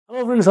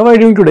Friends, how are you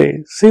doing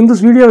today? So in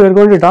this video we are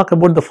going to talk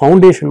about the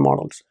foundation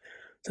models.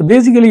 So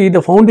basically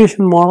the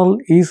foundation model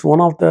is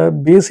one of the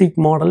basic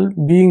model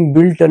being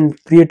built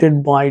and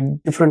created by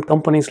different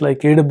companies like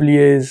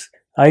AWS,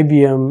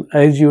 IBM,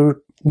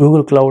 Azure,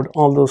 Google Cloud,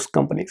 all those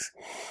companies.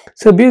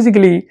 So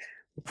basically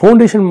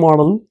foundation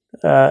model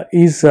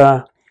is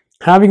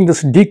having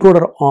this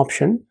decoder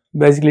option,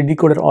 basically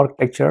decoder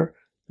architecture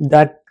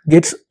that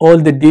gets all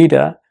the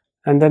data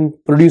and then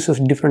produces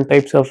different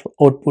types of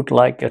output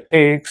like a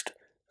text,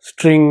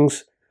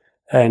 strings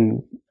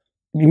and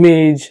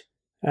image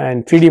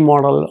and 3D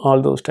model,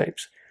 all those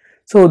types.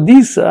 So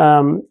these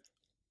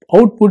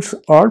outputs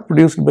are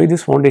produced by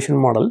this foundation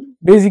model.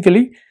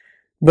 Basically,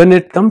 when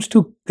it comes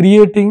to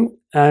creating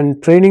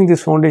and training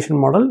this foundation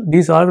model,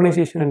 these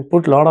organizations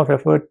put a lot of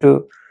effort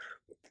to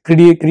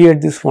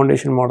create this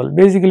foundation model.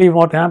 Basically,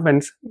 what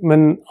happens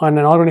when an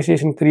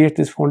organization creates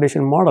this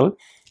foundation model,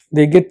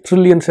 they get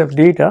trillions of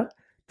data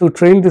to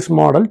train this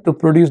model to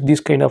produce this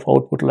kind of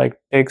output like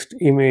text,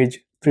 image,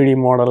 3D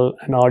model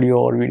and audio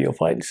or video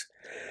files.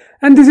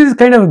 And this is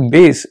kind of a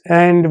base,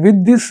 and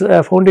with this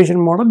foundation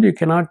model you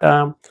cannot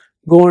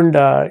go and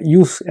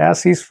use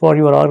as is for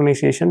your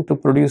organization to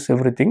produce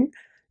everything.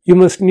 You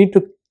must need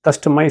to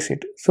customize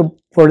it. So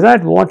for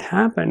that, what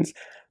happens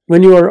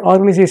when your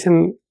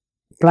organization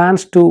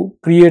plans to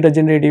create a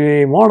generative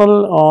AI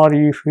model, or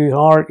if you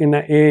are in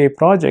an AI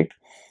project,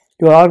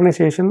 your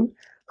organization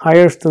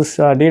hires this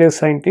data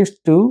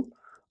scientist to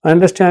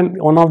understand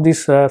one of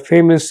these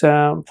famous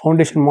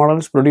foundation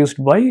models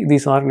produced by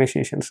these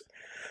organizations.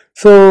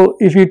 So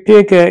if you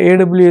take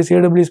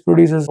AWS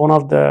produces one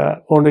of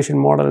the foundation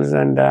models,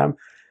 and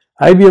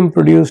IBM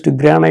produced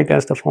Granite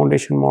as the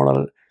foundation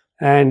model,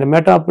 and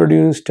Meta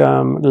produced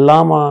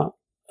Llama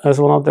as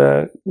one of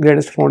the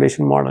greatest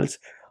foundation models.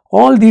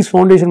 All these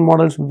foundation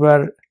models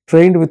were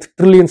trained with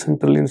trillions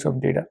and trillions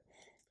of data.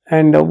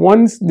 And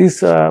once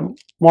these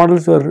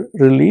models were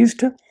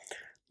released,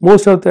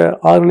 most of the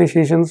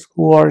organizations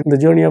who are in the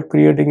journey of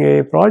creating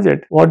a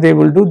project, what they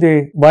will do,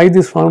 they buy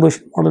this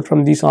foundation model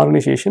from this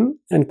organization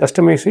and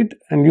customize it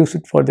and use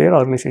it for their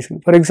organization.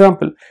 For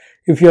example,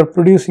 if you are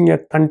producing a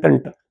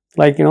content,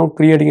 like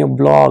creating a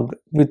blog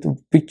with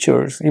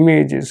pictures,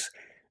 images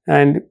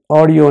and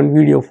audio and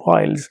video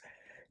files,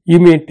 you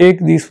may take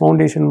these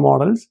foundation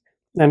models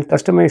and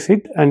customize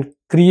it and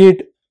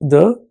create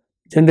the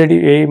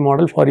generative AI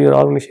model for your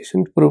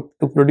organization to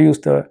produce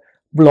the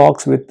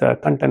blogs with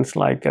contents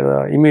like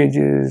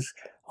images,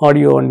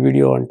 audio and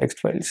video and text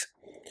files.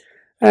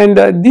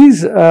 And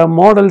these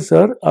models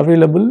are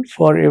available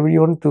for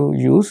everyone to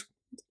use,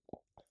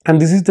 and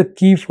this is the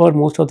key for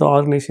most of the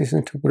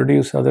organizations to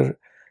produce other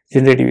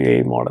generative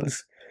AI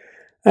models.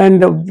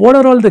 And what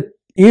are all the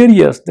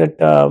areas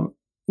that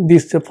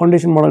these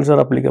foundation models are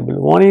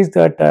applicable? One is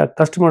that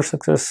customer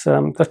success,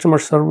 customer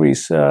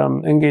service,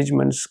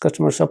 engagements,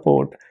 customer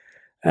support.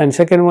 And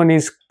second one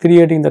is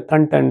creating the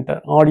content,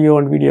 audio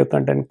and video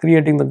content,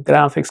 creating the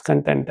graphics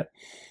content.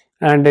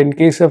 And in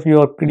case of you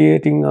are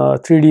creating a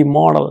 3D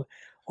model,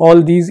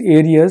 all these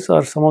areas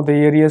are some of the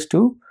areas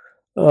to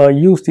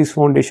use this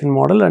foundation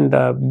model and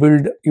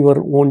build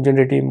your own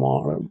generative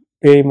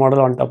AI model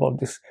on top of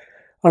this.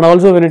 And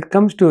also when it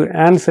comes to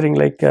answering,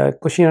 like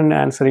question and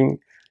answering,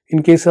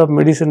 in case of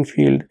medicine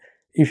field,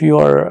 if you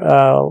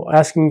are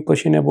asking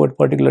question about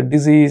particular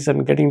disease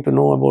and getting to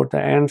know about the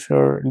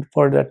answer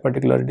for that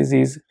particular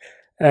disease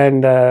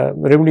and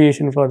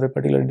remediation for the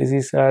particular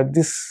disease,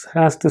 this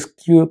has this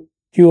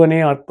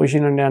Q&A or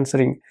question and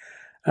answering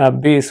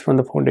base from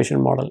the foundation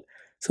model.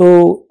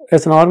 So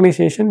as an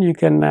organization, you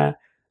can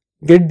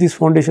get this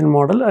foundation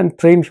model and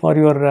train for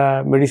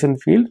your medicine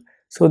field,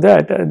 so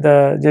that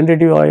the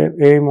generative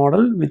AI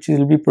model, which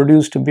will be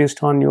produced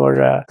based on your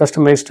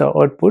customized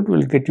output,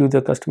 will get you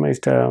the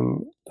customized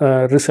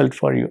result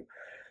for you.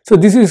 So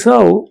this is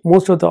how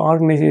most of the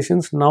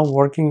organizations now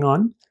working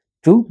on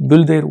to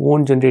build their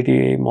own generative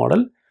AI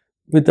model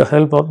with the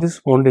help of this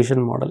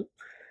foundation model.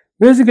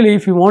 Basically,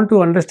 if you want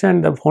to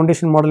understand the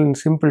foundation model in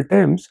simple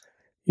terms,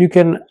 you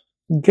can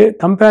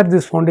compare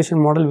this foundation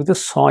model with the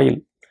soil.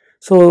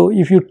 So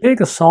if you take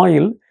a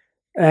soil,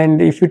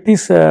 and if it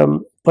is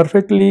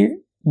perfectly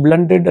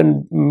blended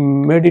and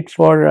made it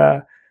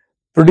for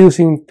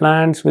producing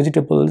plants,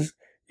 vegetables,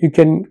 you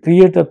can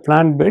create a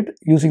plant bed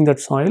using that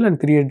soil and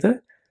create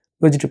the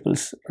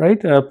vegetables, right?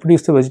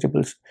 Produce the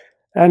vegetables.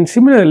 And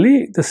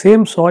similarly, the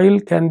same soil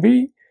can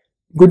be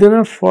good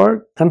enough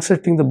for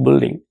constructing the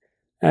building.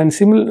 And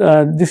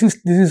this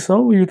is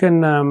how you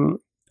can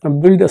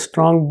build a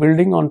strong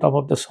building on top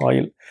of the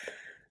soil.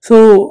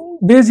 So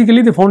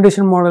basically, the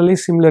foundation model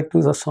is similar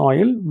to the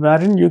soil,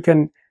 wherein you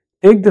can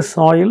take the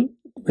soil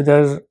which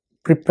is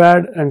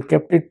prepared and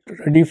kept it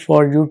ready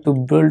for you to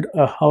build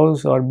a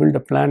house or build a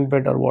plant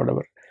bed or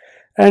whatever,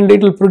 and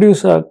it will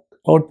produce a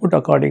output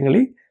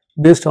accordingly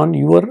based on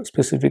your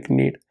specific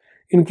need.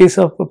 In case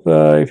of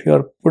if you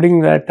are putting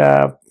that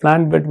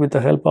plant bed with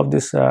the help of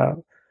this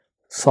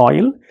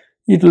soil,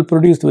 it will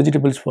produce the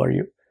vegetables for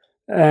you.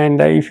 And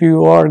if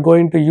you are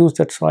going to use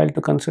that soil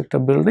to construct a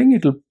building,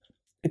 it will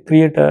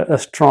create a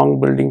strong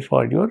building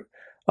for your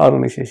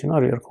organization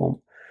or your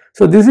home.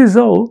 So this is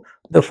how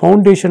the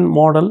foundation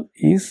model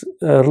is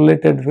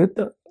related with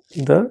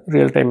the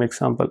real-time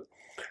example.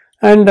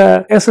 And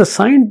as a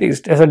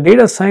scientist, as a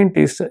data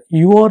scientist,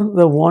 you are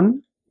the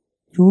one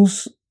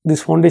use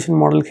this foundation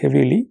model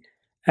heavily,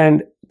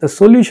 and the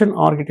solution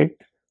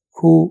architect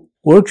who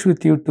works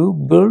with you to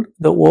build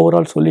the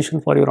overall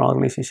solution for your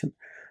organization.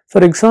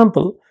 For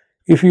example,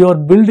 if you are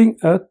building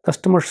a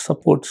customer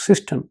support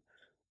system,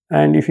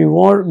 and if you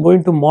are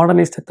going to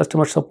modernize the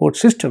customer support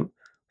system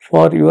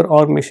for your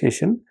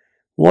organization,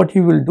 what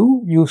you will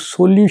do, you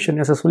solution,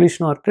 as a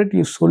solution architect,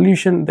 you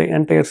solution the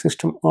entire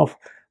system of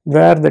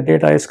where the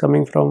data is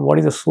coming from, what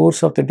is the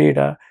source of the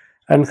data,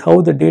 and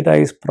how the data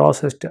is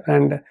processed,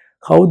 and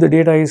how the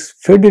data is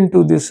fed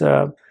into this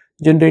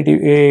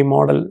generative AI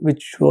model,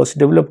 which was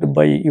developed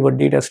by your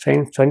data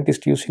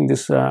scientist using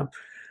this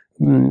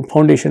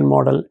foundation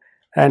model.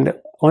 And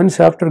once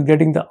after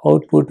getting the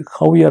output,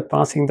 how you are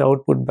passing the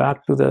output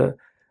back to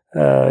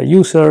the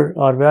user,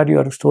 or where you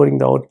are storing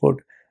the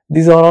output.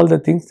 These are all the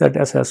things that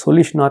as a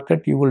solution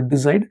architect you will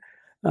decide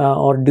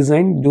or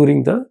design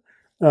during the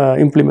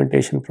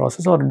implementation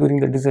process, or during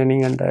the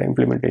designing and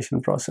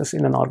implementation process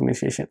in an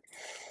organization.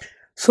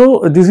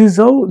 So this is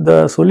how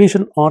the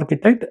solution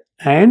architect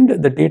and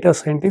the data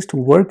scientist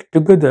work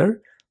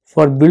together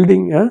for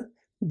building a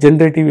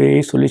generative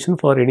AI solution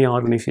for any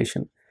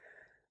organization.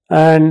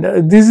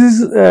 And this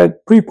is a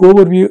quick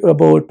overview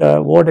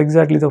about what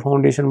exactly the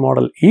foundation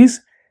model is,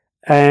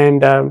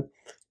 and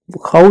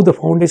how the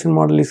foundation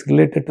model is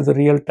related to the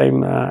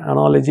real-time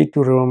analogy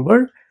to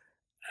remember,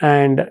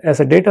 and as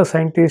a data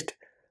scientist,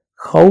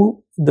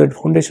 how the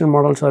foundation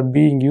models are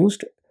being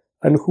used,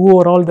 and who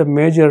are all the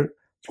major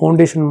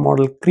foundation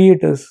model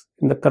creators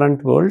in the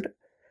current world,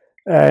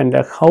 and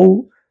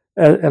how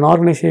an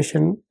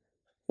organization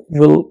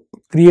will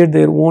create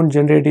their own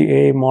generative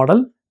AI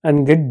model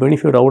and get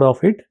benefit out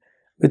of it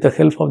with the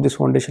help of this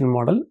foundation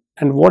model,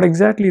 and what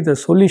exactly the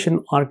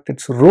solution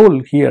architect's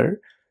role here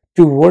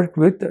to work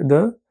with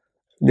the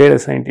data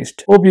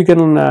scientist. Hope you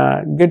can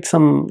get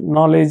some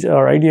knowledge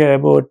or idea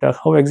about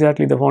how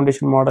exactly the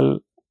foundation model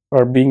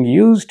are being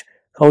used,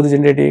 how the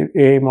generative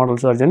AI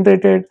models are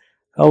generated,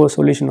 how a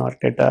solution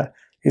architect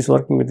is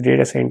working with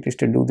data scientists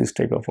to do this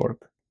type of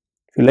work.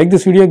 If you like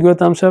this video, give a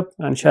thumbs up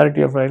and share it to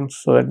your friends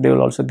so that they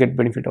will also get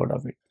benefit out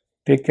of it.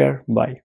 Take care. Bye.